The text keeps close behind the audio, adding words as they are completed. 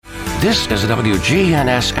This is the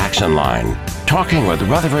WGNS Action Line, talking with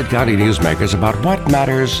Rutherford County newsmakers about what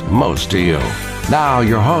matters most to you. Now,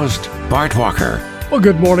 your host, Bart Walker. Well,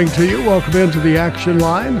 good morning to you. Welcome into the Action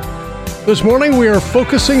Line. This morning, we are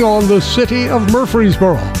focusing on the city of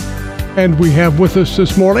Murfreesboro. And we have with us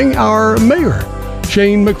this morning our mayor,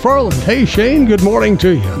 Shane McFarland. Hey, Shane, good morning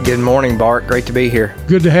to you. Good morning, Bart. Great to be here.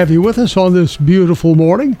 Good to have you with us on this beautiful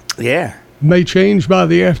morning. Yeah. May change by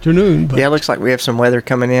the afternoon. But yeah, it looks like we have some weather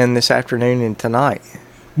coming in this afternoon and tonight.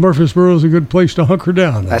 Murfreesboro is a good place to hunker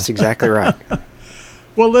down. That's exactly right.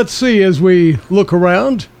 Well, let's see as we look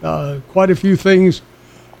around. Quite a few things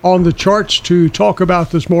on the charts to talk about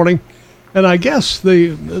this morning. And I guess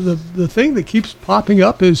the thing that keeps popping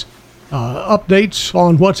up is updates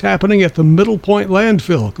on what's happening at the Middle Point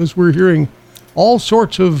landfill, because we're hearing all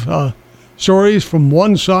sorts of stories from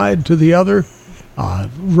one side to the other.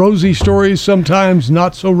 Rosy stories sometimes,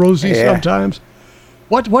 not so rosy sometimes.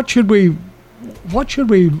 What should we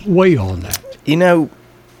weigh on that? You know,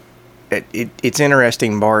 it's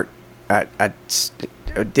interesting, Bart. I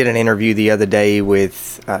did an interview the other day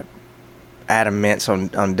with Adam Mintz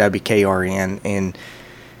on WKRN, and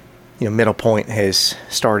Middle Point has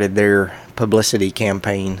started their publicity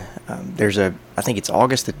campaign. I think it's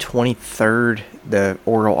August the 23rd. The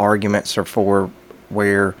oral arguments are for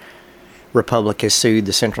where Republic has sued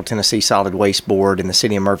the Central Tennessee Solid Waste Board, and the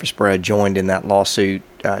city of Murfreesboro joined in that lawsuit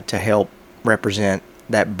to help represent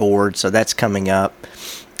that board. So that's coming up.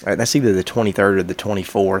 That's either the 23rd or the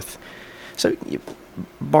 24th. So,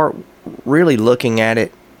 Bart, really looking at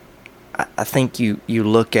it, I think you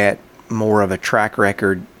look at more of a track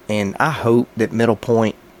record, and I hope that Middle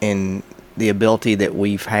Point and the ability that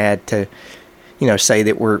we've had to, say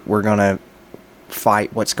that we're going to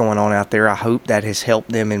fight what's going on out there, I hope that has helped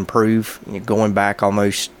them improve. Going back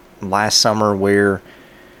almost last summer where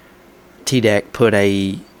TDAT put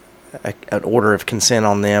an order of consent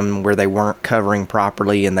on them where they weren't covering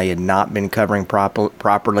properly, and they had not been covering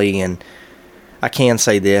properly. And I can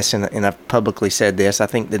say this, and I've publicly said this, I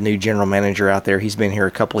think the new general manager out there, he's been here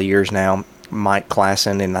a couple of years now, Mike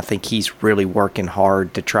Klassen, and I think he's really working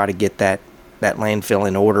hard to try to get that landfill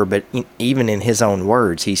in order. But even in his own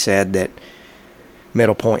words, he said that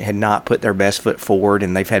Middle Point had not put their best foot forward,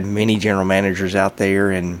 and they've had many general managers out there,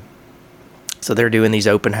 and so they're doing these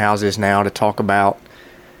open houses now to talk about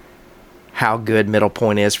how good Middle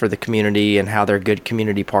Point is for the community and how they're good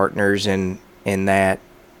community partners, and that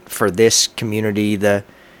for this community the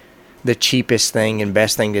cheapest thing and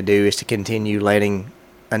best thing to do is to continue letting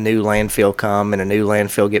a new landfill come and a new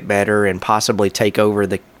landfill get better and possibly take over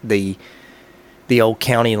the old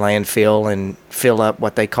county landfill and fill up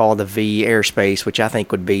what they call the V airspace, which I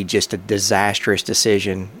think would be just a disastrous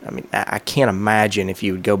decision. I mean, I can't imagine if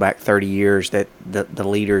you would go back 30 years that the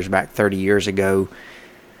leaders back 30 years ago,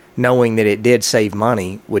 knowing that it did save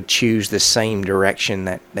money, would choose the same direction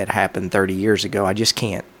that happened 30 years ago. I just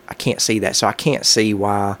can't. I can't see that. So I can't see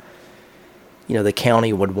why, the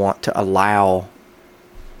county would want to allow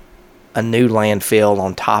a new landfill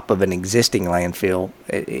on top of an existing landfill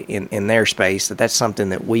in their space. That's something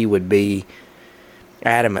that we would be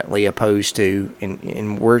adamantly opposed to,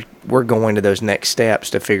 and we're going to those next steps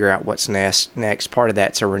to figure out what's next. Part of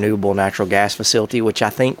that's a renewable natural gas facility, which I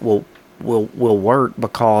think will work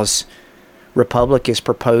because Republic is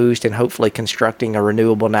proposed and hopefully constructing a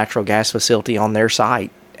renewable natural gas facility on their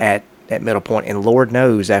site at Middle Point. And Lord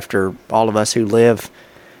knows, after all of us who live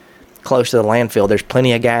close to the landfill, there's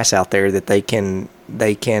plenty of gas out there that they can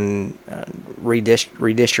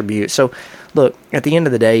redistribute. So, look, at the end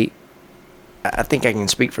of the day, I think I can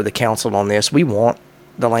speak for the council on this. We want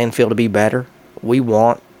the landfill to be better. We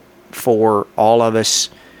want for all of us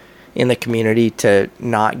in the community to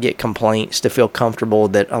not get complaints, to feel comfortable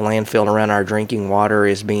that a landfill around our drinking water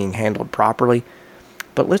is being handled properly.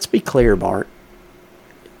 But let's be clear, Bart.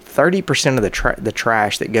 30% of the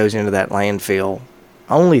trash that goes into that landfill,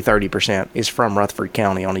 only 30% is from Rutherford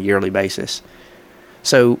County on a yearly basis.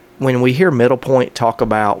 So when we hear Middle Point talk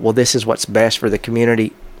about, well, this is what's best for the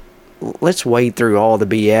community, let's wade through all the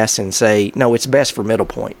BS and say, no, it's best for Middle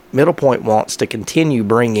Point. Middle Point wants to continue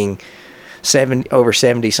bringing over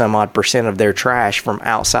 70 some odd percent of their trash from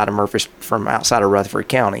outside of Rutherford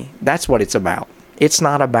County. That's what it's about. It's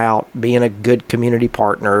not about being a good community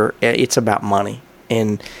partner. It's about money.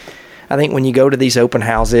 And I think when you go to these open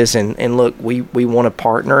houses and look, we want to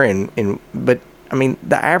partner, but I mean,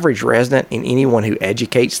 the average resident and anyone who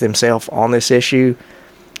educates themselves on this issue,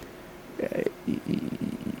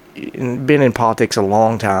 and been in politics a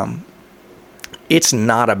long time, it's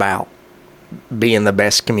not about being the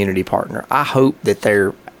best community partner. I hope that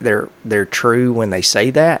they're true when they say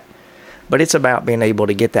that, But it's about being able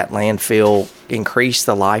to get that landfill, increase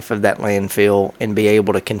the life of that landfill, and be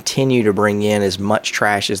able to continue to bring in as much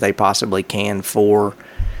trash as they possibly can for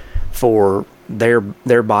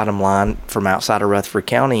their bottom line from outside of Rutherford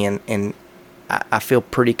County. And I feel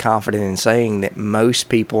pretty confident in saying that most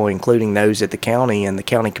people, including those at the county and the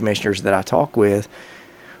county commissioners that I talk with,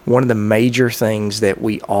 one of the major things that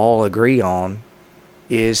we all agree on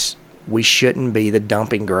is we shouldn't be the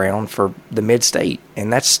dumping ground for the mid-state.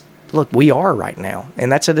 And that's, look, we are right now.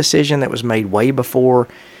 And that's a decision that was made way before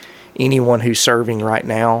anyone who's serving right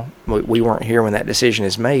now. We weren't here when that decision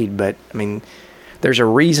is made. But, I mean, there's a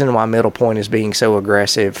reason why Middle Point is being so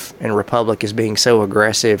aggressive and Republic is being so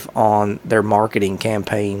aggressive on their marketing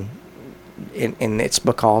campaign. And it's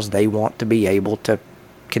because they want to be able to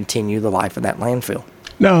continue the life of that landfill.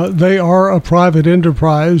 Now, they are a private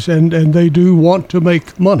enterprise, and they do want to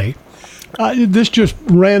make money. This just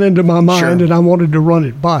ran into my mind, Sure. and I wanted to run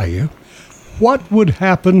it by you. What would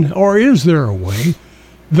happen, or is there a way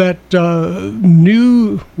that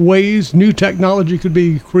new technology could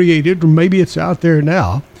be created, or maybe it's out there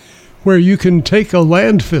now, where you can take a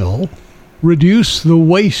landfill, reduce the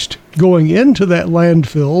waste going into that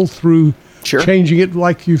landfill through Sure. changing it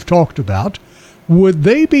like you've talked about? Would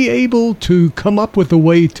they be able to come up with a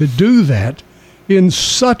way to do that in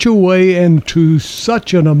such a way and to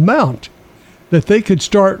such an amount that they could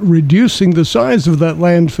start reducing the size of that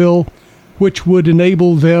landfill, which would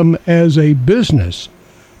enable them as a business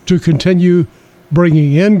to continue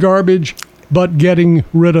bringing in garbage, but getting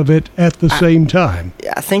rid of it at the same time?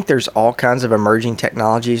 I think there's all kinds of emerging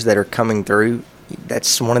technologies that are coming through.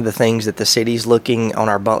 That's one of the things that the city's looking on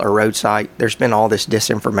our Butler Road site. There's been all this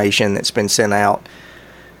disinformation that's been sent out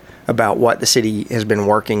about what the city has been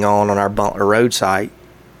working on our Butler Road site.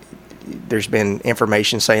 There's been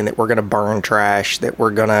information saying that we're going to burn trash, that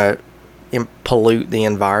we're going to pollute the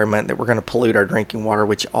environment, that we're going to pollute our drinking water,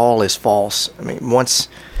 which all is false. I mean, once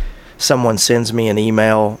someone sends me an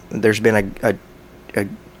email, there's been a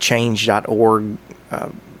change.org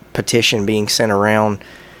petition being sent around.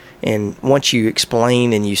 And once you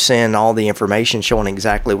explain and you send all the information showing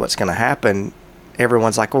exactly what's going to happen,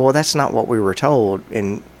 everyone's like, well, that's not what we were told.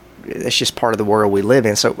 And it's just part of the world we live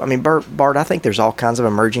in. So, I mean, Bart, I think there's all kinds of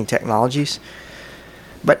emerging technologies.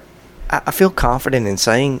 But I feel confident in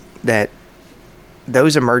saying that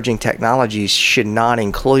those emerging technologies should not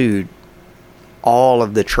include all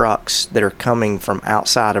of the trucks that are coming from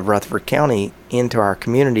outside of Rutherford County into our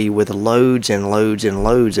community with loads and loads and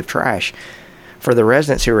loads of trash. For the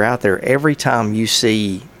residents who are out there, every time you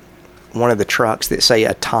see one of the trucks that say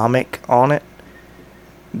Atomic on it,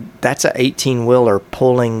 that's a 18-wheeler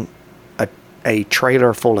pulling a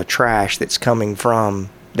trailer full of trash that's coming from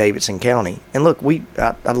Davidson County. And look,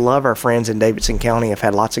 I love our friends in Davidson County. I've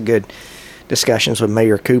had lots of good discussions with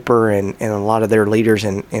Mayor Cooper and a lot of their leaders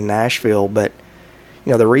in Nashville. But,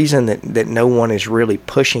 you know, the reason that no one is really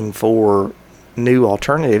pushing for new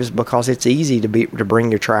alternatives because it's easy to bring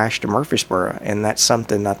your trash to Murfreesboro, and that's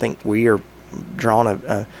something I think we are drawing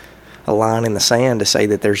a line in the sand to say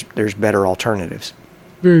that there's better alternatives.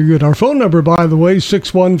 Very good. Our phone number, by the way,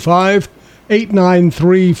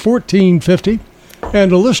 615-893-1450.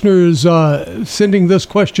 And a listener is sending this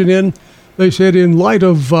question in. They said, in light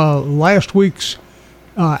of last week's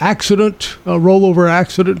accident, a rollover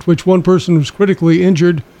accident, which one person was critically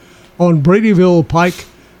injured on Bradyville Pike,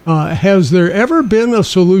 has there ever been a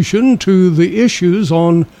solution to the issues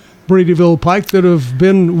on Bradyville Pike that have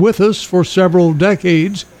been with us for several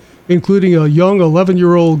decades, including a young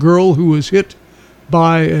 11-year-old girl who was hit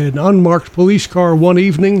by an unmarked police car one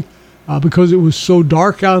evening because it was so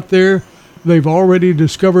dark out there? They've already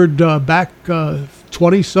discovered back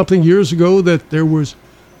 20-something years ago that there was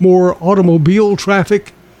more automobile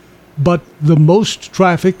traffic, but the most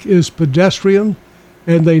traffic is pedestrian,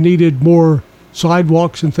 and they needed more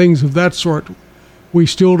sidewalks and things of that sort. We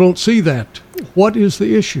still don't see that. What is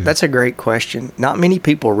the issue? That's a great question. Not many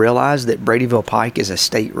people realize that Bradyville Pike is a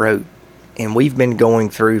state road, and we've been going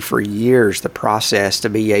through for years the process to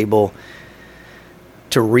be able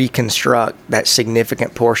to reconstruct that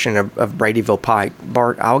significant portion of Bradyville Pike.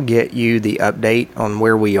 Bart, I'll get you the update on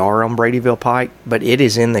where we are on Bradyville Pike, but it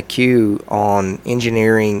is in the queue on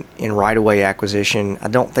engineering and right-of-way acquisition. I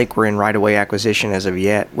don't think we're in right-of-way acquisition as of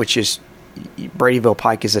yet, which is Bradyville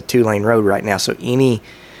Pike is a 2-lane road right now, so any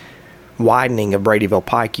widening of Bradyville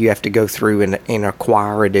Pike, you have to go through and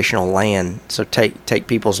acquire additional land. So take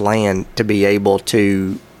people's land to be able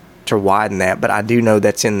to widen that. But I do know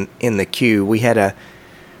that's in the queue. We had a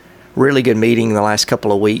really good meeting the last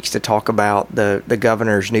couple of weeks to talk about the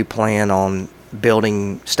governor's new plan on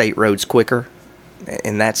building state roads quicker,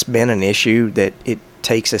 and that's been an issue that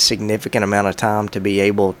takes a significant amount of time to be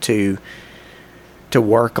able to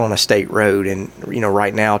work on a state road. And,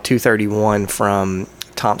 right now, 231 from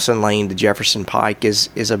Thompson Lane to Jefferson Pike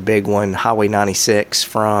is a big one. Highway 96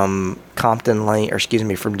 from from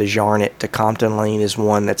DeJarnette to Compton Lane is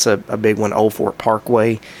one that's a big one. Old Fort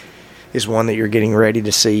Parkway is one that you're getting ready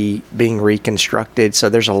to see being reconstructed. So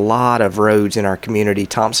there's a lot of roads in our community.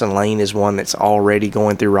 Thompson Lane is one that's already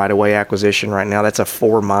going through right-of-way acquisition right now. That's a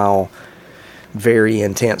 4-mile, very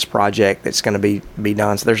intense project that's going to be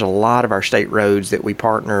done. So there's a lot of our state roads that we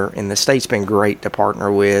partner, and the state's been great to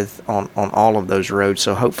partner with on all of those roads.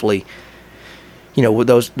 So hopefully,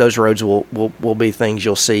 those roads will be things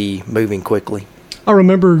you'll see moving quickly. I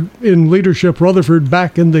remember in leadership Rutherford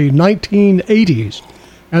back in the 1980s,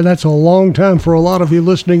 and that's a long time for a lot of you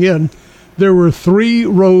listening in, there were 3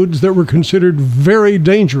 roads that were considered very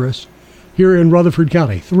dangerous here in Rutherford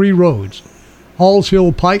County. 3 roads. Halls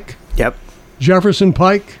Hill Pike. Yep. Jefferson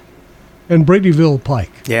Pike, and Bradyville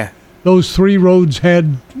Pike. Yeah. Those 3 roads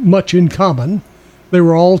had much in common. They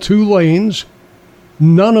were all 2 lanes.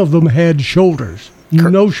 None of them had shoulders.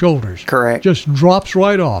 No shoulders. Correct. Just drops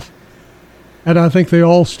right off. And I think they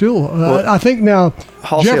all still. I think now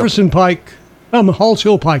Halls Hill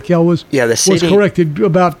Pike was corrected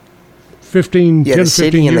about 10 to 15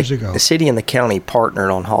 years ago. The city and the county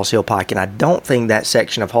partnered on Halls Hill Pike, and I don't think that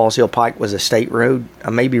section of Halls Hill Pike was a state road.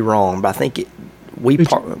 I may be wrong, but I think we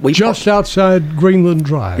just outside Greenland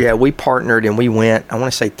Drive. Yeah, we partnered and we went, I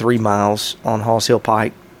want to say 3 miles on Halls Hill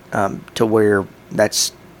Pike to where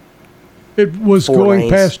that's. It was going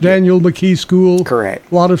lanes. Past Daniel McKee School. Correct.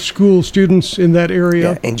 A lot of school students in that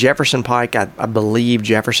area. Yeah. And Jefferson Pike, I believe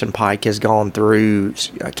Jefferson Pike has gone through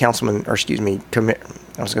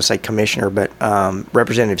Commissioner, but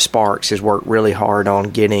Representative Sparks has worked really hard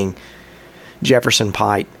on getting Jefferson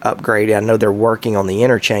Pike upgraded. I know they're working on the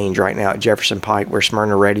interchange right now at Jefferson Pike where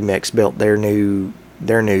Smyrna Ready Mix built their new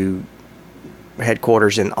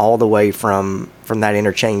headquarters, and all the way from that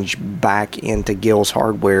interchange back into Gill's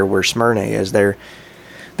Hardware where Smyrna is. They're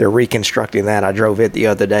reconstructing that. I drove it the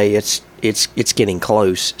other day. It's getting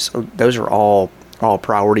close. So those are all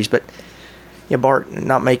priorities. But yeah, Bart,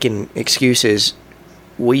 not making excuses.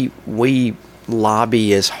 We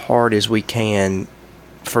lobby as hard as we can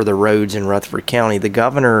for the roads in Rutherford County. The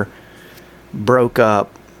governor broke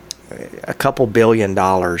up a couple $2 billion,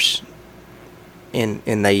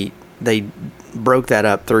 and they broke that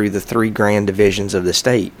up through the 3 grand divisions of the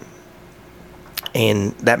state.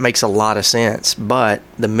 And that makes a lot of sense. But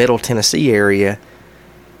the Middle Tennessee area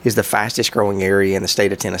is the fastest growing area in the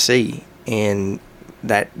state of Tennessee. And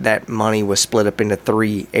that money was split up into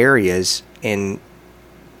 3 areas, and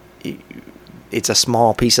it's a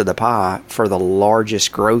small piece of the pie for the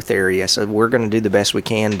largest growth area. So we're going to do the best we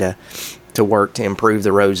can to work to improve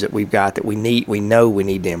the roads that we've got that we know we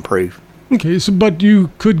need to improve. Okay, but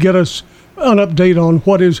you could get us an update on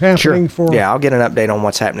what is happening Sure. Yeah, I'll get an update on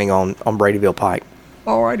what's happening on Bradyville Pike.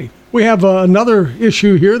 All righty. We have another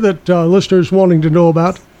issue here that listeners wanting to know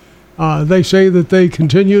about. They say that they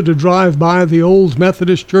continue to drive by the old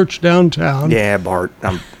Methodist church downtown. Yeah, Bart.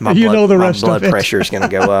 My blood pressure is going to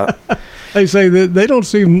go up. They say that they don't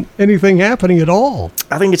see anything happening at all.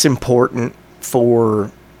 I think it's important for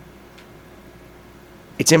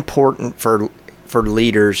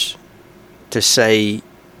leaders to say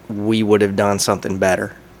we would have done something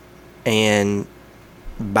better. And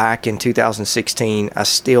back in 2016, I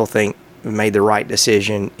still think we made the right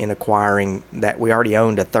decision in acquiring that. We already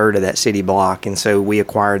owned a third of that city block, and so we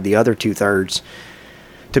acquired the other 2/3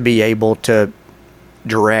 to be able to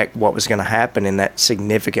direct what was going to happen in that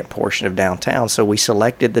significant portion of downtown. So we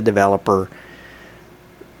selected the developer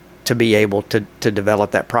to be able to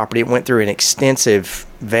develop that property. It went through an extensive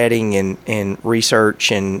vetting and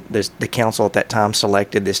research, and the council at that time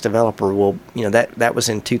selected this developer. Well, that was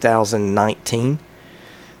in 2019.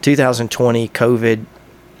 2020, COVID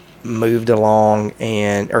moved along,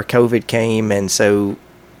 or COVID came, and so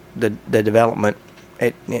the development,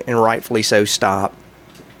 and rightfully so, stopped.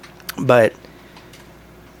 But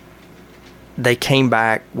they came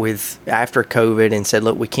back after COVID and said,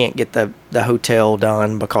 look, we can't get the hotel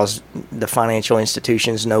done because the financial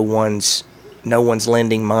institutions, no one's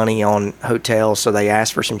lending money on hotels, so they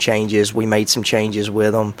asked for some changes. We made some changes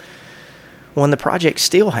with them. Well, and the project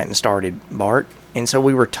still hadn't started, Bart. And so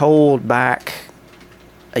we were told back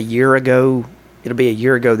a year ago, it'll be a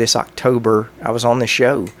year ago this October, I was on the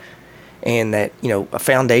show, and that, a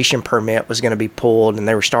foundation permit was going to be pulled, and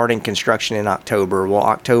they were starting construction in October. Well,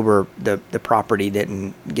 October, the property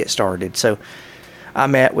didn't get started. So I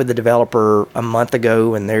met with the developer a month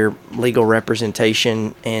ago and their legal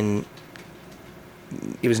representation, and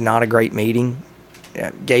it was not a great meeting.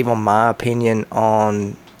 gave them my opinion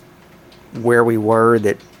on where we were,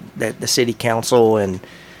 that the city council and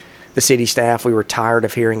the city staff, we were tired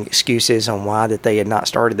of hearing excuses on why that they had not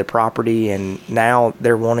started the property, and now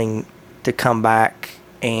they're wanting to come back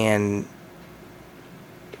and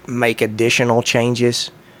make additional changes.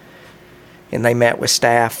 And they met with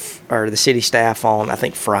staff, or the city staff, on, I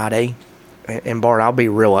think, Friday. And Bart, I'll be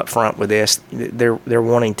real upfront with this. They're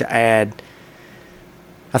wanting to add,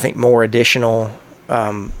 I think, some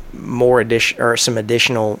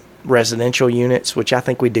additional residential units, which I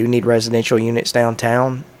think we do need residential units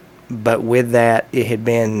downtown. But with that, it had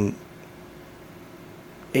been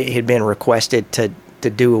requested to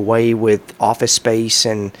do away with office space,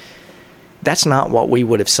 and that's not what we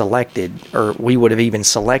would have selected, or we would have even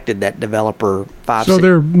selected that developer. So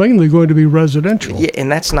they're mainly going to be residential. Yeah,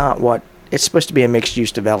 and that's not what it's supposed to be, a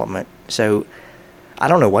mixed-use development. So I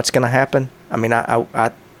don't know what's going to happen. I mean,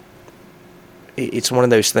 it's one of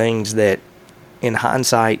those things that, in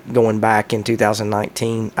hindsight, going back in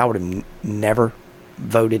 2019, I would have never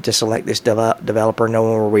voted to select this developer,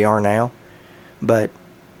 knowing where we are now. But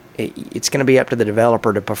it's going to be up to the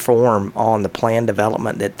developer to perform on the planned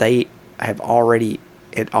development that they have already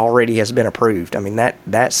has been approved. I mean,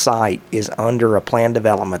 that site is under a planned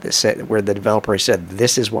development that said, where the developer has said,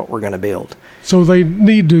 this is what we're going to build. So they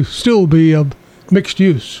need to still be a mixed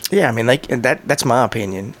use. Yeah, I mean, that's my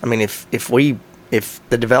opinion. I mean, if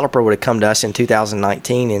the developer would have come to us in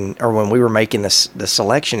 2019 or when we were making the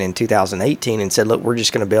selection in 2018 and said, look, we're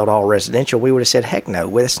just going to build all residential, we would have said, heck no,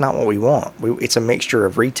 that's not what we want. It's a mixture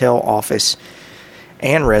of retail, office,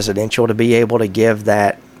 and residential to be able to give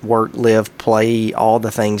that work, live, play, all the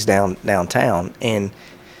things downtown. And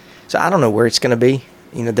so I don't know where it's going to be.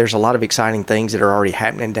 You know, there's a lot of exciting things that are already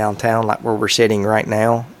happening downtown, like where we're sitting right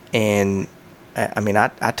now. And I mean, I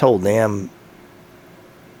told them,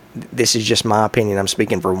 this is just my opinion, I'm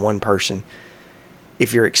speaking for one person.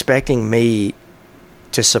 If you're expecting me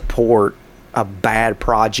to support a bad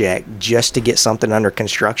project just to get something under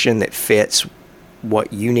construction that fits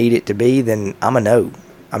what you need it to be, then I'm a no.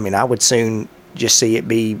 I mean, I would soon just see it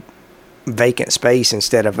be vacant space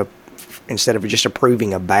instead of just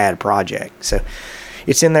approving a bad project. So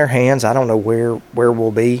it's in their hands. I don't know where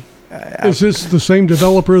we'll be. Is this the same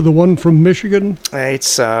developer, the one from Michigan?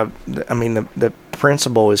 It's I mean, the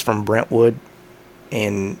principal is from Brentwood,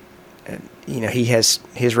 and you know, he has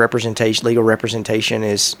his legal representation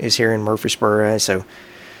is here in Murfreesboro. So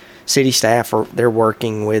city staff they're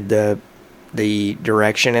working with the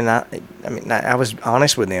direction, and I was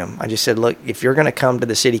honest with them. I just said, look, if you're going to come to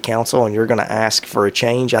the city council and you're going to ask for a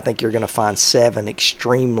change, I think you're going to find 7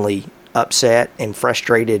 extremely upset and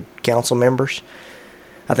frustrated council members.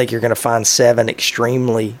 I think you're going to find 7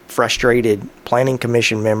 extremely frustrated planning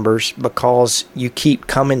commission members, because you keep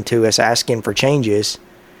coming to us asking for changes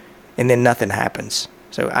and then nothing happens.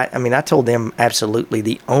 So I mean, I told them absolutely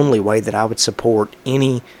the only way that I would support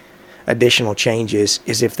any additional changes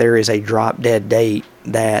is if there is a drop dead date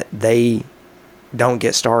that they don't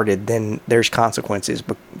get started, then there's consequences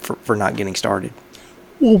for not getting started.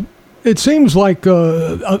 Well, it seems like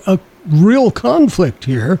a real conflict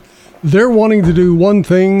here. They're wanting to do one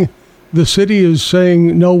thing. The city is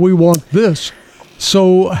saying, no, we want this.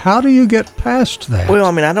 So how do you get past that? Well,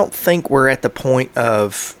 I mean, I don't think we're at the point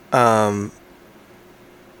of, I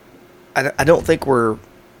don't think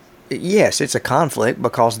yes, it's a conflict,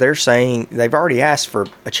 because they're saying they've already asked for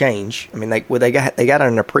a change. I mean, they got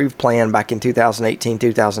an approved plan back in 2018,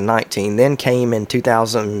 2019, then came in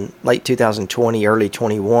late 2020, early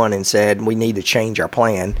 21, and said, we need to change our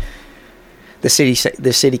plan. The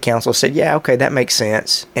city council said, yeah, okay, that makes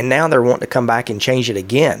sense. And now they're wanting to come back and change it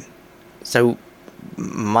again. So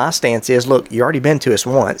my stance is, look, you already been to us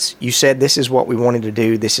once. You said this is what we wanted to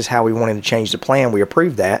do. This is how we wanted to change the plan. We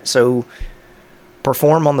approved that. So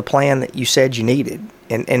perform on the plan that you said you needed.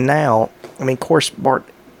 And now, I mean, of course, Bart,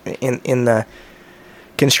 in the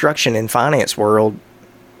construction and finance world,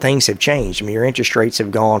 things have changed. I mean, your interest rates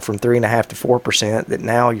have gone from 3.5% to 4%. That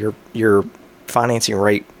now your financing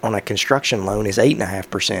rate on a construction loan is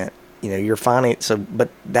 8.5%. You know, your finance, but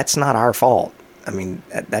that's not our fault. I mean,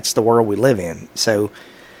 that's the world we live in. So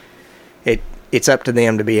it's up to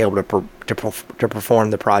them to be able to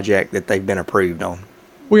perform the project that they've been approved on.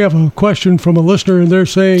 We have a question from a listener, and they're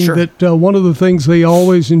saying Sure. that one of the things they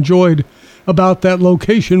always enjoyed about that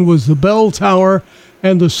location was the bell tower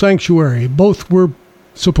and the sanctuary. Both were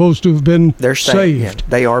supposed to have been saved. Yeah,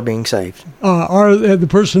 they are being saved. Are the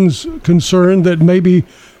person's concerned that maybe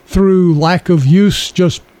through lack of use,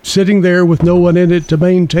 just sitting there with no one in it to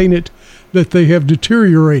maintain it, that they have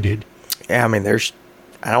deteriorated? Yeah, I mean,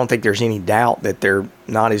 I don't think there's any doubt that they're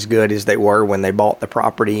not as good as they were when they bought the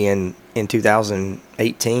property in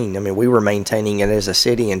 2018. I mean, we were maintaining it as a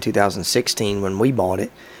city in 2016 when we bought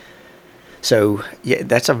it. So, yeah,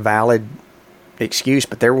 that's a valid excuse.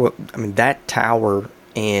 But that tower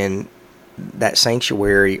and that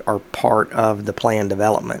sanctuary are part of the planned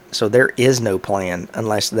development. So there is no plan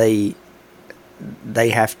unless they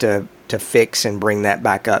have to fix and bring that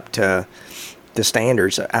back up to the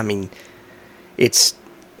standards. I mean,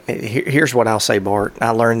 here's what I'll say, Bart. I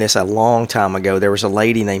learned this a long time ago. There was a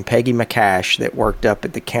lady named Peggy McCash that worked up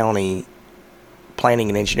at the county planning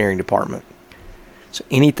and engineering department. So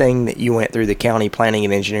anything that you went through the county planning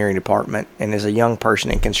and engineering department, and as a young person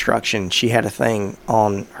in construction, she had a thing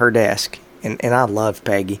on her desk, and I love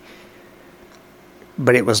Peggy.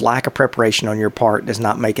 But it was lack of preparation on your part does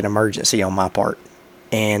not make an emergency on my part.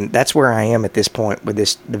 And that's where I am at this point with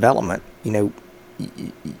this development. You know,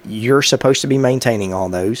 you're supposed to be maintaining all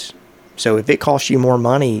those. So if it costs you more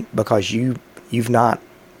money because you've not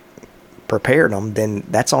prepared them, then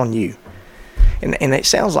that's on you. And it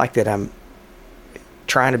sounds like that I'm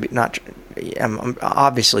trying to be I'm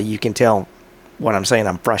obviously you can tell what I'm saying.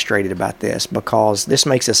 I'm frustrated about this because this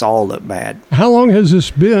makes us all look bad. How long has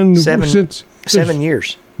this been? 7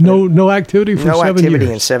 years. No activity for 7 years. No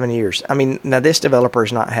activity in 7 years. I mean, now this developer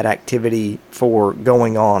has not had activity for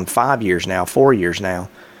going on 5 years now, 4 years now.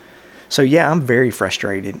 So yeah, I'm very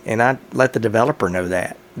frustrated, and I let the developer know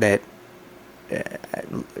that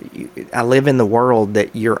I live in the world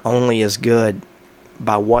that you're only as good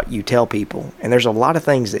by what you tell people. And there's a lot of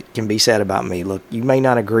things that can be said about me. Look, you may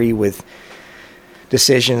not agree with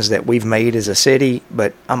decisions that we've made as a city,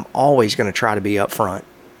 but I'm always going to try to be upfront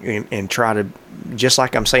and try to, just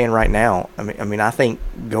like I'm saying right now. I mean, I think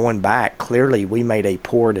going back, clearly we made a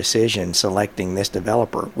poor decision selecting this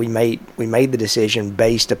developer. We made the decision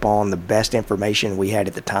based upon the best information we had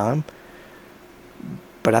at the time.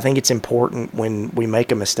 But I think it's important when we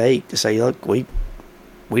make a mistake to say, look, we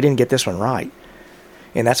didn't get this one right.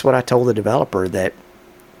 And that's what I told the developer, that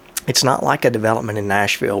it's not like a development in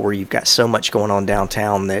Nashville where you've got so much going on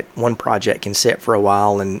downtown that one project can sit for a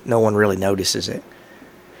while and no one really notices it.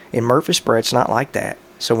 In Murfreesboro, it's not like that.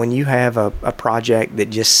 So when you have a project that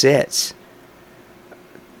just sits,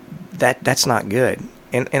 that's not good.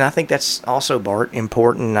 And I think that's also, Bart,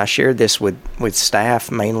 important. And I shared this with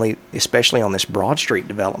staff mainly, especially on this Broad Street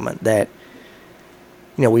development, that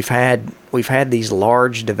you know we've had these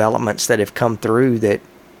large developments that have come through that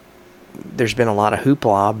there's been a lot of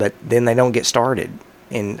hoopla, but then they don't get started.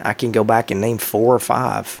 And I can go back and name 4 or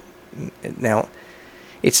 5. Now,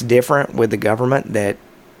 it's different with the government, that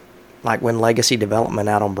like when legacy development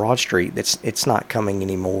out on Broad Street, it's not coming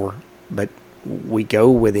anymore. But we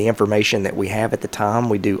go with the information that we have at the time.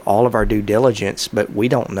 We do all of our due diligence, but we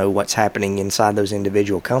don't know what's happening inside those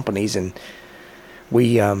individual companies. And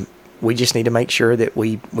we just need to make sure that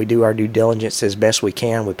we do our due diligence as best we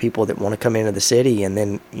can with people that want to come into the city, and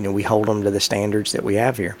then we hold them to the standards that we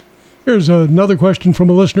have here. Here's another question from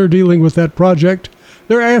a listener dealing with that project.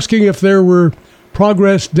 They're asking if there were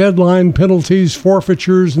progress deadline penalties,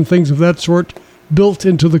 forfeitures, and things of that sort built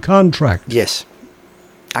into the contract. Yes.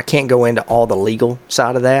 I can't go into all the legal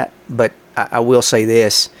side of that, but I will say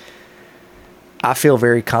this. I feel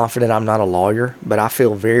very confident. I'm not a lawyer, but I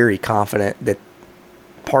feel very confident that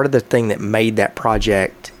part of the thing that made that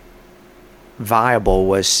project viable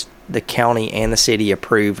was the county and the city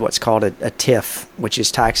approved what's called a TIF, which is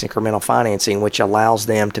tax incremental financing, which allows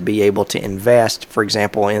them to be able to invest, for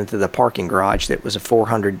example, into the parking garage that was a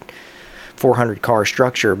 400 car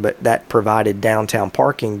structure, but that provided downtown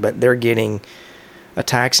parking, but they're getting a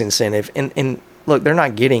tax incentive. And look, we're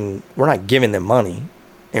not giving them money,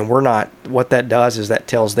 and what that does is that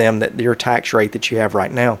tells them that your tax rate that you have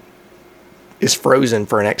right now is frozen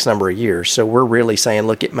for an X number of years. So we're really saying,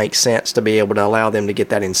 look, it makes sense to be able to allow them to get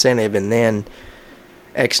that incentive, and then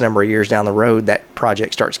X number of years down the road, that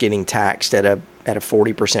project starts getting taxed at a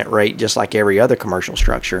 40% rate, just like every other commercial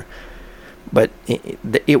structure. But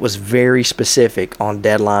it was very specific on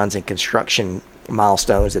deadlines and construction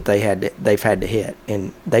milestones that they've had to hit,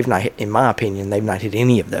 and they've not hit, in my opinion, they've not hit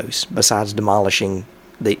any of those besides demolishing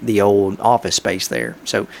the old office space there.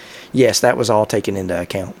 So yes, that was all taken into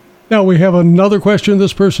account. Now we have another question.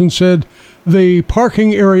 This person said the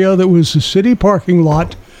parking area that was the city parking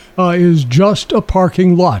lot is just a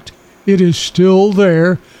parking lot. It is still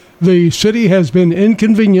there. The city has been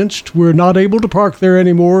inconvenienced. We're not able to park there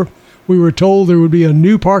anymore. We were told there would be a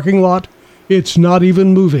new parking lot. It's not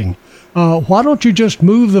even moving. Why don't you just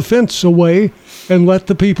move the fence away and let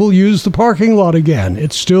the people use the parking lot again.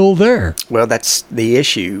 It's still there. Well, that's the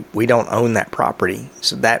issue. We don't own that property.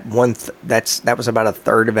 So that that was about a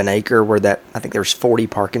third of an acre where I think there's 40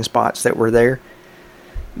 parking spots that were there.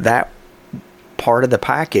 That part of the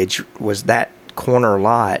package was that corner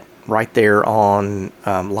lot right there on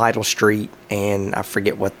Lytle Street, and I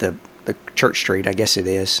forget what the Church Street, I guess it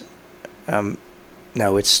is.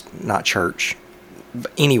 No, it's not Church.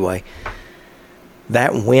 But anyway,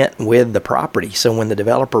 that went with the property. So when the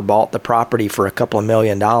developer bought the property for a couple of $1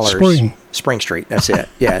 million, Spring Street, that's it.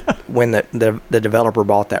 Yeah, when the developer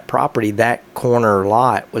bought that property, that corner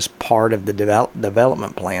lot was part of the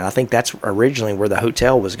development plan. I think that's originally where the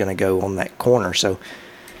hotel was going to go, on that corner. So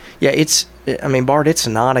yeah, Bart, it's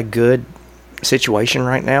not a good situation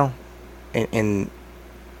right now, and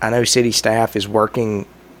I know city staff is working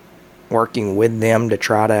with them to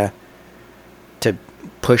try to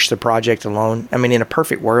push the project along. In a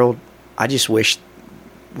perfect world, I just wish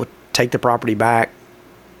we'd take the property back,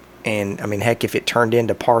 and heck, if it turned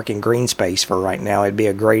into park and green space for right now, it'd be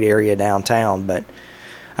a great area downtown. But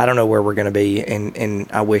I don't know where we're going to be, and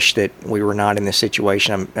I wish that we were not in this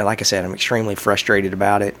situation. Like I said, I'm extremely frustrated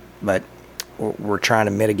about it, but we're trying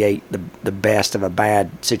to mitigate the best of a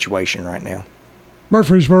bad situation right now.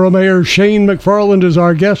 Murfreesboro Mayor Shane McFarland is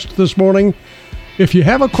our guest this morning. If you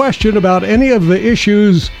have a question about any of the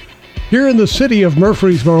issues here in the city of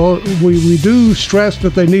Murfreesboro, we do stress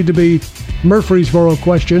that they need to be Murfreesboro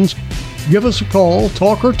questions. Give us a call,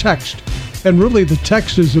 talk or text, and really the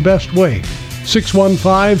text is the best way.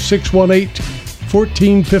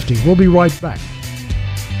 615-618-1450. We'll be right back.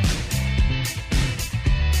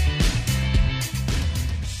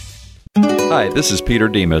 Hi, this is Peter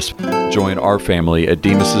Demas. Join our family at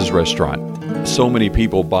Demas's Restaurant. So many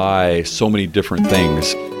people buy so many different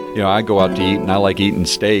things. I go out to eat, and I like eating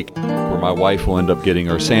steak, where my wife will end up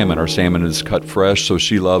getting our salmon. Our salmon is cut fresh, so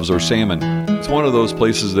she loves our salmon. It's one of those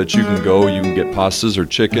places that you can go, you can get pastas or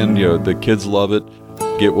chicken, the kids love it.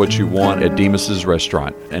 Get what you want at Demas's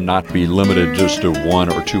Restaurant and not be limited just to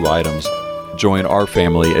one or two items. Join our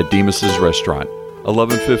family at Demas's Restaurant,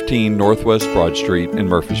 1115 Northwest Broad Street in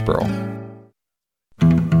Murfreesboro.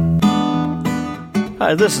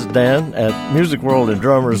 Hi, this is Dan at Music World and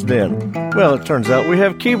Drummers Den. Well, it turns out we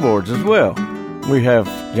have keyboards as well. We have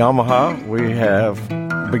Yamaha, we have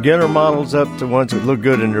beginner models up to ones that look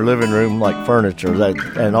good in your living room like furniture,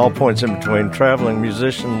 and all points in between, traveling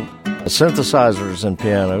musician, synthesizers and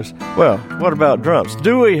pianos. Well, what about drums?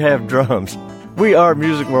 Do we have drums? We are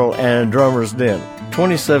Music World and Drummers Den,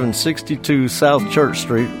 2762 South Church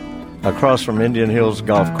Street, across from Indian Hills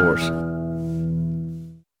Golf Course.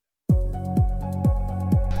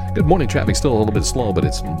 Good morning. Traffic still a little bit slow, but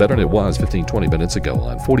it's better than it was 15-20 minutes ago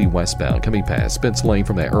on 40 westbound coming past Spence Lane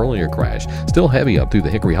from that earlier crash. Still heavy up through the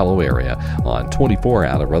Hickory Hollow area on 24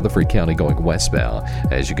 out of Rutherford County going westbound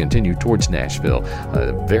as you continue towards Nashville.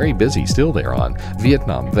 Very busy still there on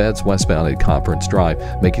Vietnam Vets westbound at Conference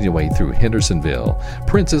Drive, making your way through Hendersonville.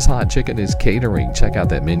 Princess Hot Chicken is catering. Check out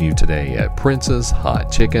that menu today at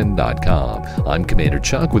princesshotchicken.com. I'm Commander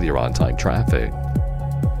Chuck with your on-time traffic.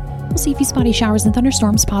 We'll see a few spotty showers and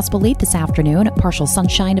thunderstorms possible late this afternoon. Partial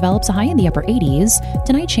sunshine develops a high in the upper 80s.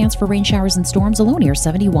 Tonight, chance for rain showers and storms, a low near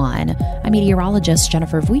 71. I'm meteorologist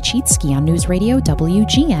Jennifer Wojcicki on News Radio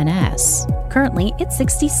WGNS. Currently, it's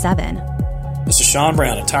 67. This is Sean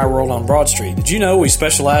Brown at Tire World on Broad Street. Did you know we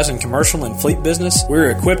specialize in commercial and fleet business?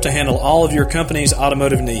 We're equipped to handle all of your company's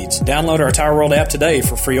automotive needs. Download our Tire World app today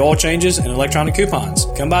for free oil changes and electronic coupons.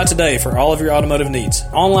 Come by today for all of your automotive needs.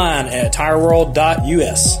 Online at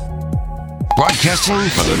tireworld.us. Broadcasting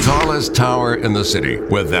from the tallest tower in the city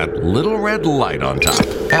with that little red light on top.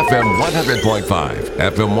 FM 100.5,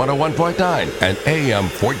 FM 101.9, and AM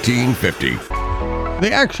 1450.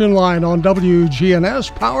 The Action Line on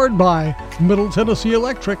WGNS, powered by Middle Tennessee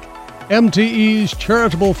Electric. MTE's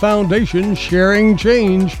charitable foundation, Sharing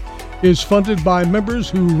Change, is funded by members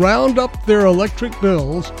who round up their electric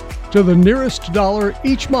bills to the nearest dollar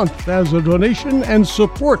each month as a donation and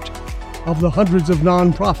support of the hundreds of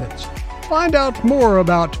nonprofits. Find out more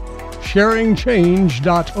about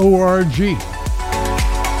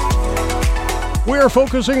sharingchange.org. We're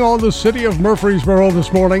focusing on the city of Murfreesboro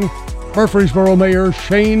this morning. Murfreesboro Mayor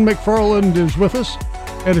Shane McFarland is with us.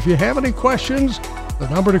 And if you have any questions, the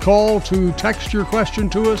number to call to text your question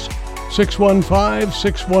to us,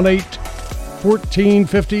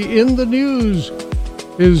 615-618-1450. In the news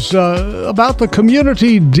is about the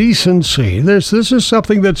community decency. This is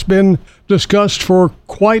something that's been discussed for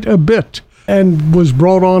quite a bit and was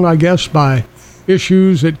brought on, I guess, by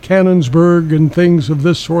issues at Cannonsburg and things of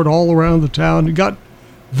this sort all around the town. It got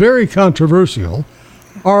very controversial.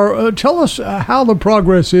 Tell us how the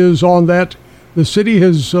progress is on that. The city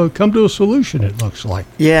has come to a solution, it looks like.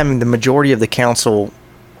 Yeah, I mean, the majority of the council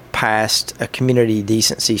passed a Community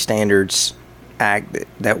Decency Standards Act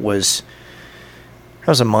that was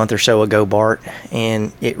a month or so ago, Bart,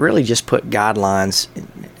 and it really just put guidelines.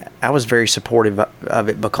 I was very supportive of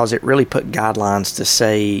it because it really put guidelines to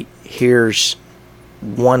say, here's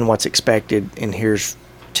one, what's expected, and here's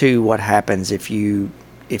two, what happens if you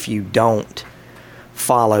don't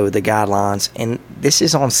follow the guidelines. And this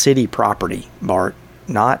is on city property, Bart.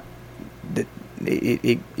 Not that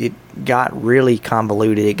it got really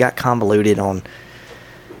convoluted. It got convoluted on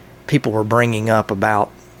people were bringing up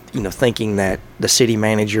about, thinking that the city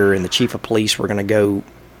manager and the chief of police were going to go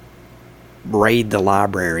raid the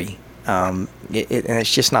library. And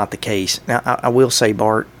it's just not the case. Now, I will say,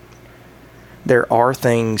 Bart, there are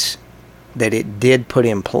things that it did put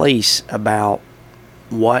in place about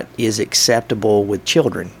what is acceptable with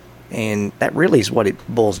children. And that really is what it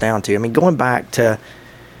boils down to. I mean, going back to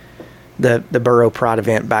the Borough Pride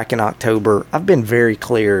event back in October, I've been very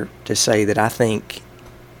clear to say that I think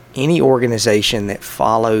any organization that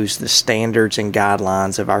follows the standards and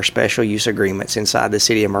guidelines of our special use agreements inside the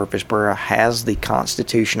city of Murfreesboro has the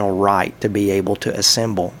constitutional right to be able to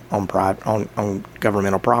assemble on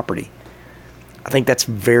governmental property. I think that's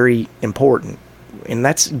very important. And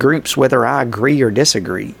that's groups, whether I agree or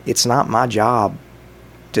disagree. It's not my job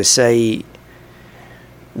to say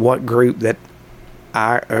what group that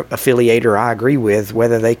I affiliate or I agree with,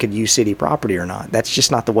 whether they could use city property or not. That's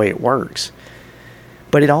just not the way it works.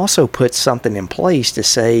 But it also puts something in place to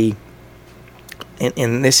say,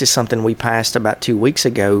 and this is something we passed about 2 weeks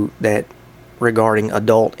ago, that regarding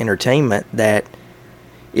adult entertainment, that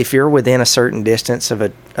if you're within a certain distance of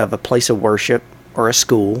a place of worship or a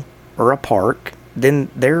school or a park, then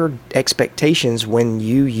there are expectations when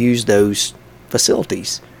you use those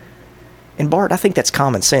facilities. And Bart, I think that's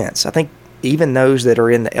common sense. I think even those that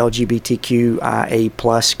are in the LGBTQIA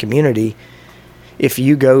plus community, if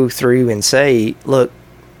you go through and say, look,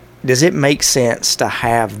 does it make sense to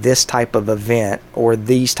have this type of event or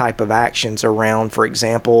these type of actions around, for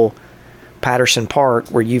example, Patterson Park,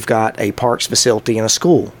 where you've got a parks facility and a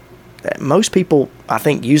school? Most people, I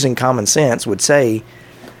think, using common sense would say,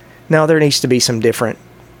 no, there needs to be some different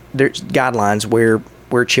guidelines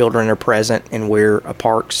where children are present and where a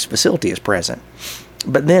parks facility is present.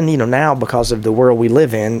 But then, now because of the world we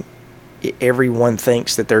live in, everyone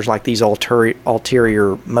thinks that there's like these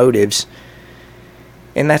ulterior motives.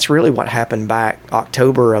 And that's really what happened back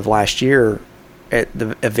October of last year at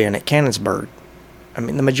the event at Cannonsburg. I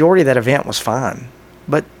mean, the majority of that event was fine.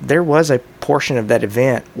 But there was a portion of that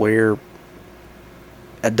event where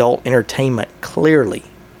adult entertainment, clearly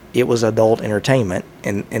it was adult entertainment.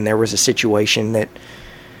 And there was a situation that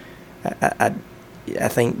I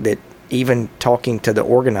think that even talking to the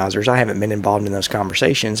organizers, I haven't been involved in those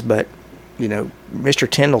conversations, but Mr.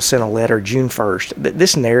 Tyndall sent a letter June 1st.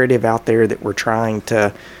 This narrative out there that we're trying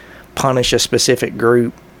to punish a specific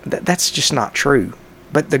group, that's just not true.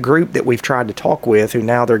 But the group that we've tried to talk with, who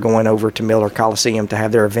now they're going over to Miller Coliseum to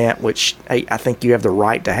have their event, which, hey, I think you have the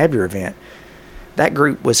right to have your event, that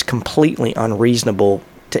group was completely unreasonable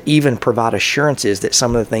to even provide assurances that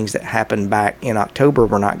some of the things that happened back in October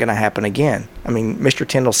were not going to happen again. I mean, Mr.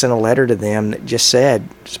 Tyndall sent a letter to them that just said,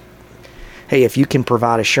 hey, if you can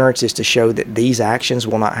provide assurances to show that these actions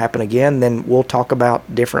will not happen again, then we'll talk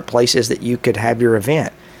about different places that you could have your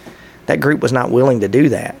event. That group was not willing to do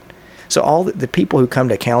that. So all the people who come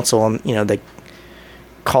to council and, they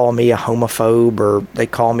call me a homophobe, or they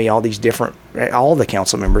call me all the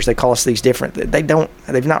council members, they call us these different,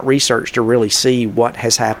 they've not researched to really see what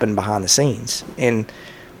has happened behind the scenes. And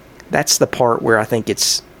that's the part where I think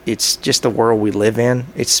it's just the world we live in.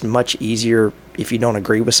 It's much easier if you don't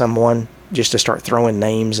agree with someone just to start throwing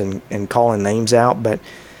names and calling names out. But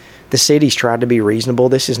the city's tried to be reasonable.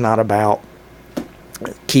 This is not about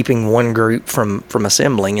keeping one group from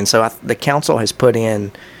assembling. And so the council has put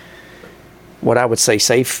in what I would say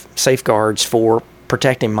safeguards for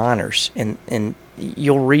protecting minors. And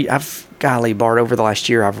you'll read, golly, Bart, over the last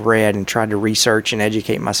year I've read and tried to research and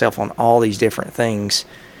educate myself on all these different things.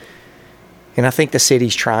 And I think the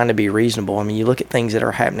city's trying to be reasonable. I mean, you look at things that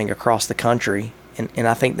are happening across the country, and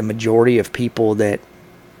I think the majority of people that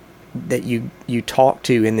you talk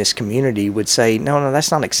to in this community would say, no,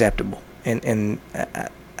 that's not acceptable. And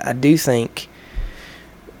I do think,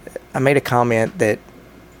 I made a comment that,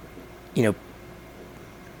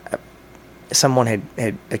 someone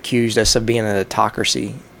had accused us of being an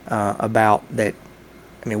autocracy about that.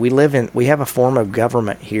 I mean, we have a form of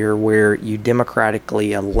government here where you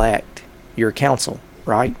democratically elect your council,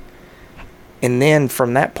 right? And then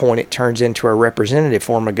from that point, it turns into a representative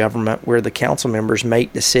form of government where the council members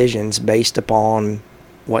make decisions based upon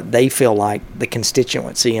what they feel like the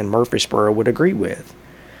constituency in Murfreesboro would agree with.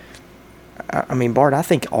 I mean, Bart, I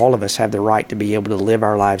think all of us have the right to be able to live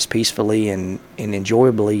our lives peacefully and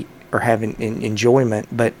enjoyably, or have enjoyment,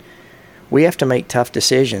 but we have to make tough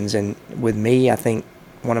decisions. And with me, I think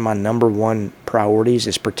one of my number one priorities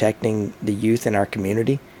is protecting the youth in our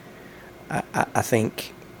community. I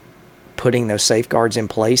think putting those safeguards in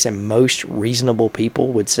place, and most reasonable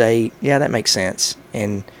people would say, yeah, that makes sense.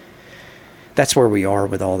 And that's where we are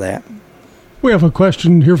with all that. We have a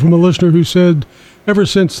question here from a listener who said, ever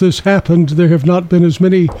since this happened, there have not been as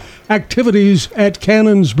many activities at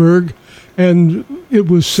Cannonsburg, and it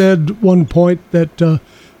was said one point that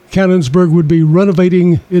Cannonsburg would be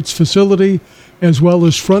renovating its facility as well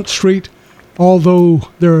as Front Street. Although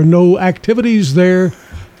there are no activities there,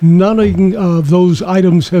 none of those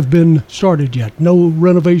items have been started yet. No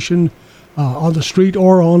renovation on the street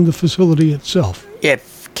or on the facility itself. Yeah,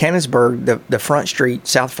 Cannonsburg, the Front Street,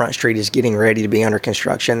 South Front Street is getting ready to be under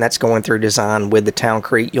construction. That's going through design with the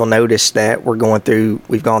Towncrete. You'll notice that we've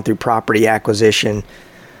gone through property acquisition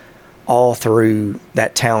all through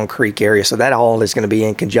that Towncrete area. So that all is going to be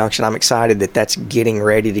in conjunction. I'm excited that that's getting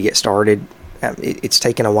ready to get started. It's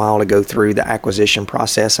taken a while to go through the acquisition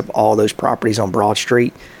process of all those properties on Broad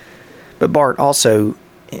Street. But Bart, also,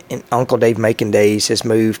 Uncle Dave Macon Days has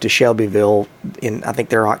moved to Shelbyville in, I think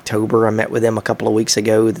they're October. I met with them a couple of weeks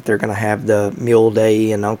ago that they're going to have the Mule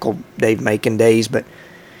Day and Uncle Dave Macon Days. But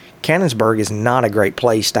Cannonsburg is not a great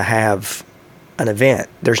place to have an event.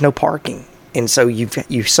 There's no parking. And so you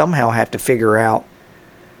somehow have to figure out,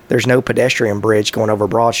 there's no pedestrian bridge going over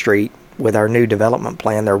Broad Street. With our new development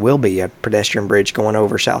plan, there will be a pedestrian bridge going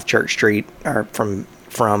over South Church Street, or from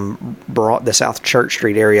the South Church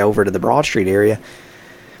Street area over to the Broad Street area.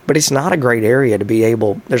 But it's not a great area to be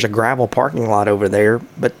able, there's a gravel parking lot over there,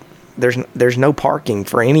 but there's no parking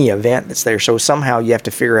for any event that's there. So somehow you have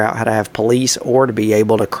to figure out how to have police or to be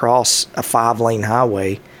able to cross a 5-lane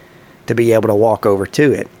highway to be able to walk over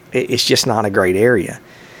to it. It's just not a great area.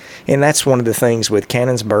 And that's one of the things with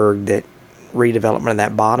Cannonsburg, that redevelopment of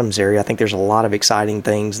that Bottoms area. I think there's a lot of exciting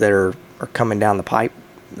things that are coming down the pipe.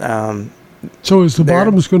 So is the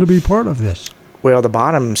Bottoms going to be part of this? Well, the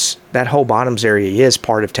Bottoms, that whole Bottoms area is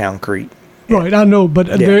part of Towncrete. Right, I know, but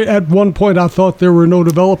at one point I thought there were no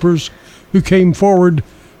developers who came forward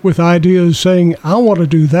with ideas saying, I want to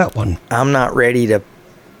do that one. I'm not ready to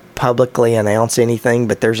publicly announce anything,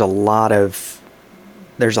 but there's a lot of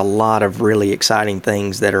really exciting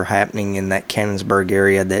things that are happening in that Cannonsburg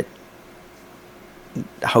area that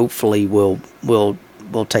hopefully will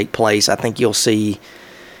take place. I think you'll see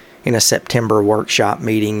in a September workshop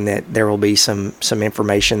meeting that there will be some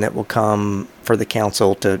information that will come for the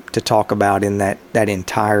council to talk about in that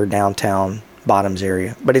entire downtown Bottoms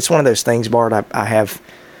area. But it's one of those things, Bart,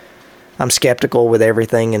 I'm skeptical with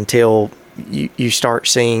everything until you start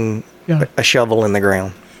seeing a shovel in the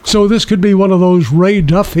ground. So this could be one of those Ray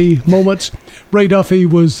Duffy moments. Ray Duffy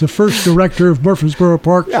was the first director of Murfreesboro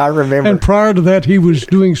Park. I remember. And prior to that, he was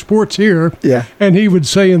doing sports here. Yeah. And he would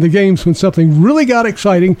say in the games when something really got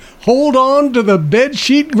exciting, hold on to the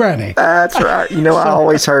bedsheet granny. That's right. I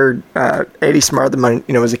always heard Eddie Smotherman,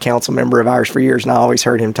 was a council member of ours for years, and I always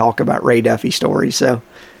heard him talk about Ray Duffy stories. So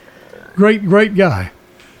great guy.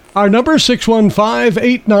 Our number,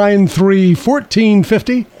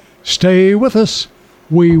 615-893-1450. Stay with us.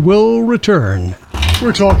 We will return.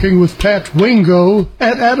 We're talking with Pat Wingo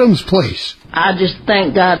at Adams Place. I just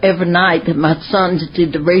thank God every night that my sons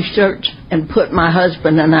did the research and put my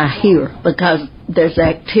husband and I here, because there's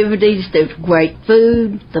activities, there's great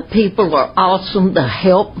food, the people are awesome, the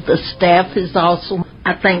help, the staff is awesome.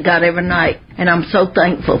 I thank God every night, and I'm so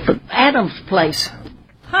thankful for Adams Place.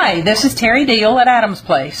 Hi, this is Terry Deal at Adams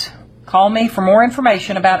Place. Call me for more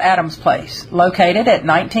information about Adams Place, located at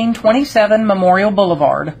 1927 Memorial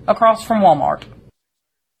Boulevard, across from Walmart.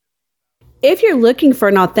 If you're looking for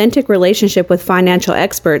an authentic relationship with financial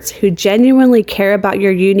experts who genuinely care about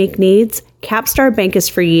your unique needs, Capstar Bank is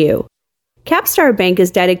for you. Capstar Bank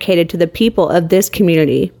is dedicated to the people of this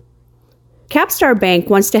community. Capstar Bank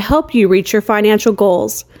wants to help you reach your financial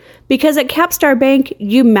goals, because at Capstar Bank,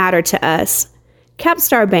 you matter to us.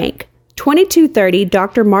 Capstar Bank, 2230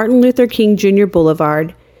 Dr. Martin Luther King Jr.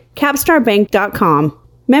 Boulevard, capstarbank.com.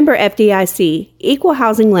 Member FDIC, Equal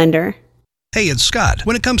Housing Lender. Hey, it's Scott.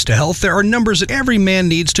 When it comes to health, there are numbers that every man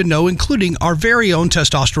needs to know, including our very own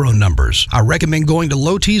testosterone numbers. I recommend going to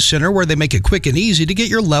Low T Center, where they make it quick and easy to get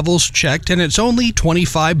your levels checked, and it's only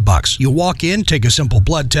 $25. You walk in, take a simple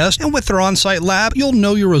blood test, and with their on-site lab, you'll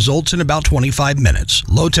know your results in about 25 minutes.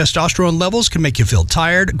 Low testosterone levels can make you feel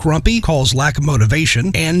tired, grumpy, cause lack of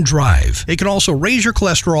motivation, and drive. It can also raise your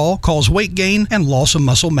cholesterol, cause weight gain, and loss of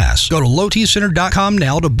muscle mass. Go to lowtcenter.com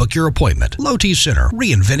now to book your appointment. Low T Center,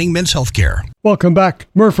 reinventing men's healthcare. Welcome back.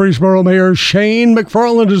 Murfreesboro Mayor Shane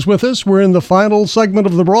McFarland is with us. We're in the final segment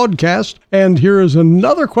of the broadcast, and here is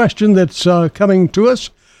another question that's coming to us.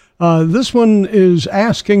 This one is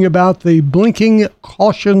asking about the blinking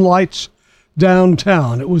caution lights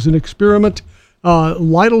downtown. It was an experiment,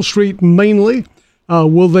 Lytle Street mainly.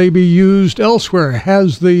 Will they be used elsewhere?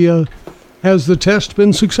 Has the test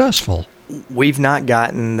been successful? We've not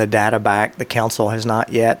gotten the data back. The council has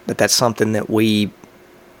not yet, but that's something that we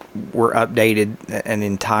were updated, an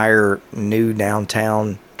entire new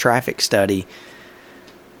downtown traffic study.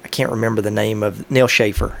 I can't remember the name of Neil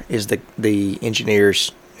Schaefer is the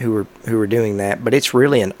engineers who were doing that, but it's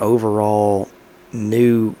really an overall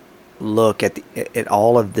new look at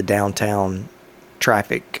all of the downtown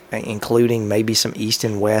traffic, including maybe some east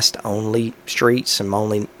and west only streets, some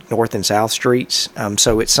only north and south streets.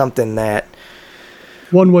 So it's something that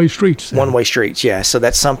one-way streets. Then. One-way streets, yeah. So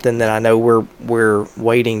that's something that I know we're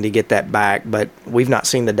waiting to get that back, but we've not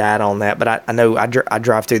seen the data on that. But I know I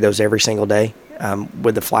drive through those every single day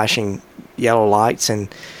with the flashing yellow lights,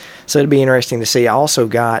 and so it'll be interesting to see. I also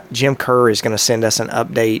got Jim Kerr is going to send us an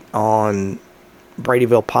update on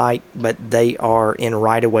Bradyville Pike, but they are in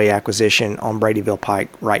right-of-way acquisition on Bradyville Pike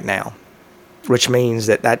right now, which means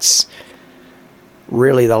that that's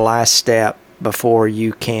really the last step before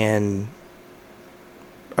you can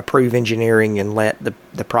approve engineering and let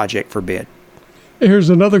the project for bid. Here's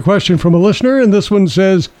another question from a listener, and this one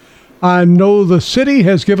says, I know the city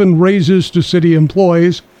has given raises to city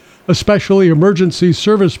employees, especially emergency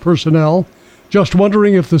service personnel. Just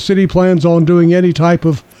wondering if the city plans on doing any type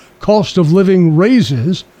of cost of living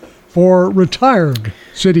raises for retired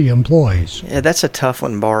city employees. Yeah, that's a tough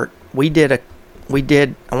one, Bart. We did, I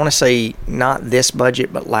want to say not this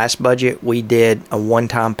budget, but last budget, we did a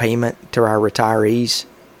one-time payment to our retirees.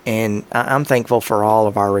 And I'm thankful for all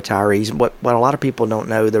of our retirees. What a lot of people don't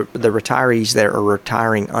know, the retirees that are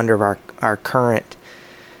retiring under our current,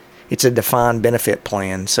 it's a defined benefit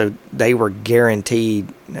plan. So they were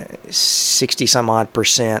guaranteed 60 some odd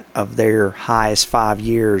 % of their highest 5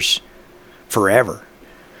 years forever.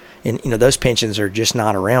 And, those pensions are just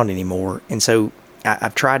not around anymore. And so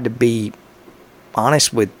I've tried to be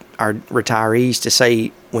honest with our retirees to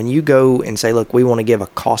say, when you go and say, look, we want to give a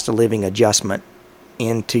cost of living adjustment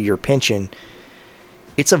into your pension,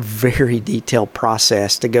 it's a very detailed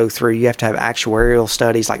process to go through. You have to have actuarial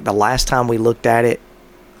studies. Like the last time we looked at it,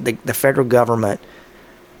 the federal government,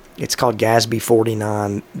 it's called GASB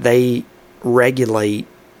 49, they regulate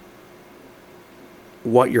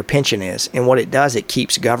what your pension is. And what it does, it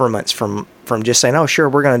keeps governments from just saying, oh, sure,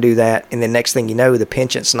 we're going to do that. And the next thing you know, the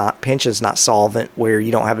pension's not solvent, where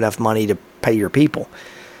you don't have enough money to pay your people.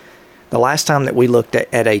 The last time that we looked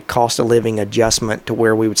at a cost of living adjustment to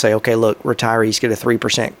where we would say, okay, look, retirees get a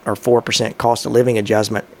 3% or 4% cost of living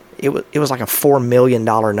adjustment, it was like a $4 million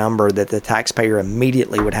number that the taxpayer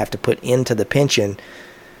immediately would have to put into the pension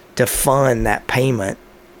to fund that payment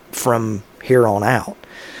from here on out.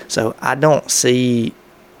 So I don't see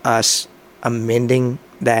us amending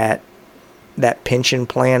that pension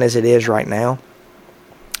plan as it is right now.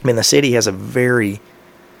 I mean, the city has a very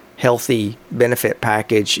healthy benefit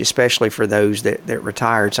package, especially for those that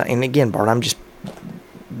retired. So, and again, Bart, I'm just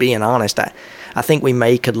being honest. I think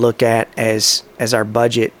we could look at as our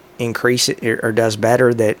budget increases or does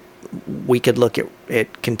better, that we could look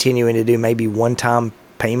at continuing to do maybe one-time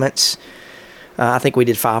payments. I think we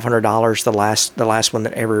did $500 the last one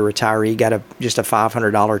that every retiree got just a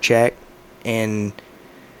 $500 check, and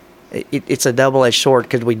it's a double-edged sword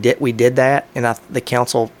because we did that, and the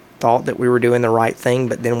council thought that we were doing the right thing,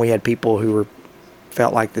 but then we had people who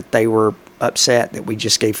felt like that they were upset that we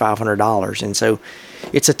just gave $500, and so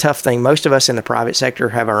it's a tough thing. Most of us in the private sector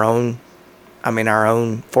have our own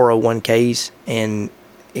 401ks, and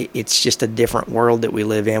it's just a different world that we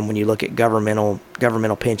live in when you look at governmental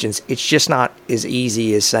pensions. It's just not as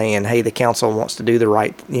easy as saying, hey, the council wants to do the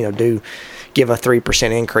right, give a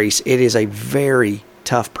 3% increase. It is a very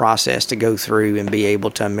tough process to go through and be able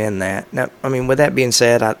to amend that. Now, I mean, with that being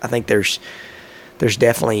said, I think there's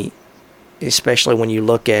definitely, especially when you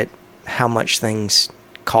look at how much things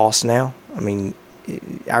cost now. I mean,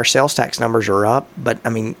 our sales tax numbers are up, but I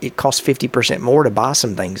mean, it costs 50% more to buy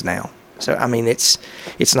some things now. So, I mean, it's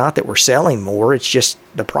not that we're selling more, it's just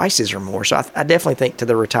the prices are more. So I definitely think to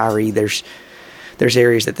the retiree, there's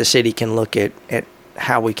areas that the city can look at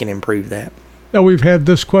how we can improve that. Now, we've had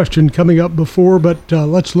this question coming up before, but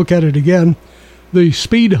let's look at it again. The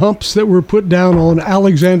speed humps that were put down on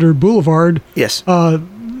Alexander Boulevard, yes,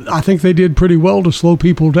 I think they did pretty well to slow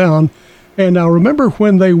people down. And I remember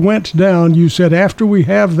when they went down, you said after we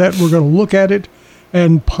have that, we're going to look at it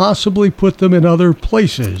and possibly put them in other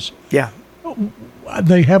places. Yeah.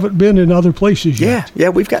 They haven't been in other places yet. Yeah,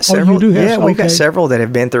 we've got several. Oh, you do have, we've got several that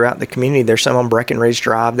have been throughout the community. There's some on Breckenridge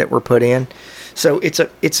Drive that were put in. So it's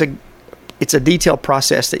a detailed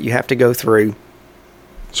process that you have to go through.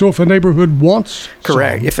 So if a neighborhood wants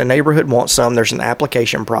Correct. some. If a neighborhood wants some, there's an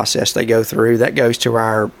application process they go through. That goes to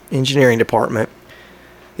our engineering department.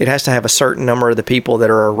 It has to have a certain number of the people that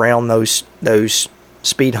are around those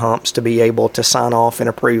speed humps to be able to sign off and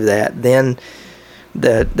approve that. Then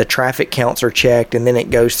the traffic counts are checked, and then it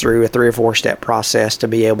goes through a 3 or 4 step process to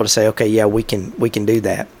be able to say, okay, yeah, we can do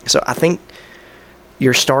that. So I think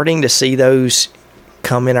you're starting to see those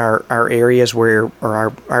come in our areas where,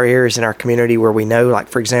 or our areas in our community where we know, like,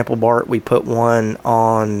 for example, Bart, we put one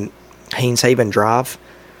on Haynes Haven Drive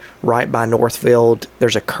right by Northfield.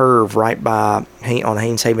 There's a curve right by on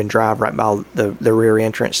Haynes Haven Drive right by the rear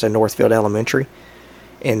entrance to Northfield Elementary,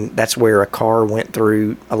 and that's where a car went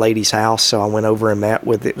through a lady's house. So I went over and met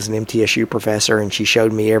with, it was an MTSU professor, and she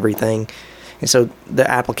showed me everything. And so the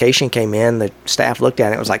application came in, the staff looked at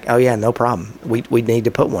it, and was like, oh yeah, no problem, we need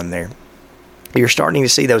to put one there. You're starting to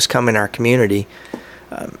see those come in our community,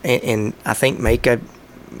 and I think make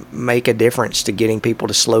a difference to getting people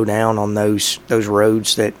to slow down on those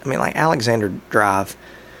roads that, I mean, like Alexander Drive,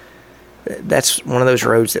 that's one of those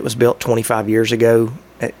roads that was built 25 years ago.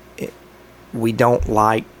 We don't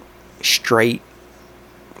like straight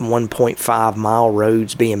 1.5 mile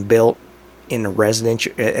roads being built in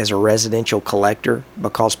as a residential collector,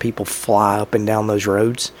 because people fly up and down those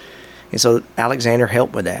roads. And so Alexander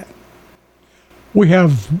helped with that. We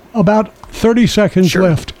have about 30 seconds Sure.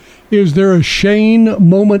 left. Is there a Shane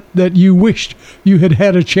moment that you wished you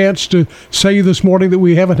had a chance to say this morning that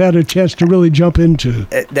we haven't had a chance to really jump into?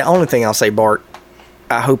 The only thing I'll say, Bart,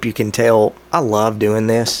 I hope you can tell I love doing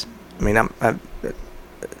this. I mean,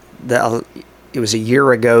 it was a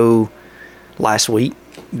year ago last week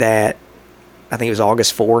that, I think it was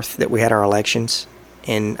August 4th, that we had our elections.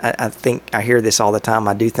 And I think I hear this all the time.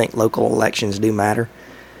 I do think local elections do matter.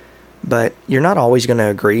 But you're not always going to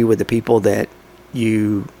agree with the people that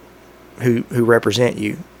who represent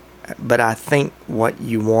you. But I think what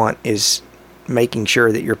you want is making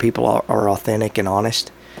sure that your people are authentic and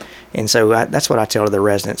honest. And so that's what I tell to the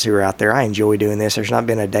residents who are out there. I enjoy doing this. There's not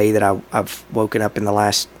been a day that I've woken up in the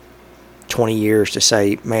last 20 years to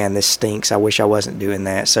say, man, this stinks. I wish I wasn't doing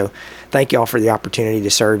that. So thank you all for the opportunity to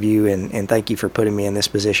serve you, and thank you for putting me in this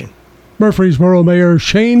position. Murfreesboro Mayor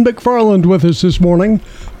Shane McFarland with us this morning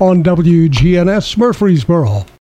on WGNS Murfreesboro.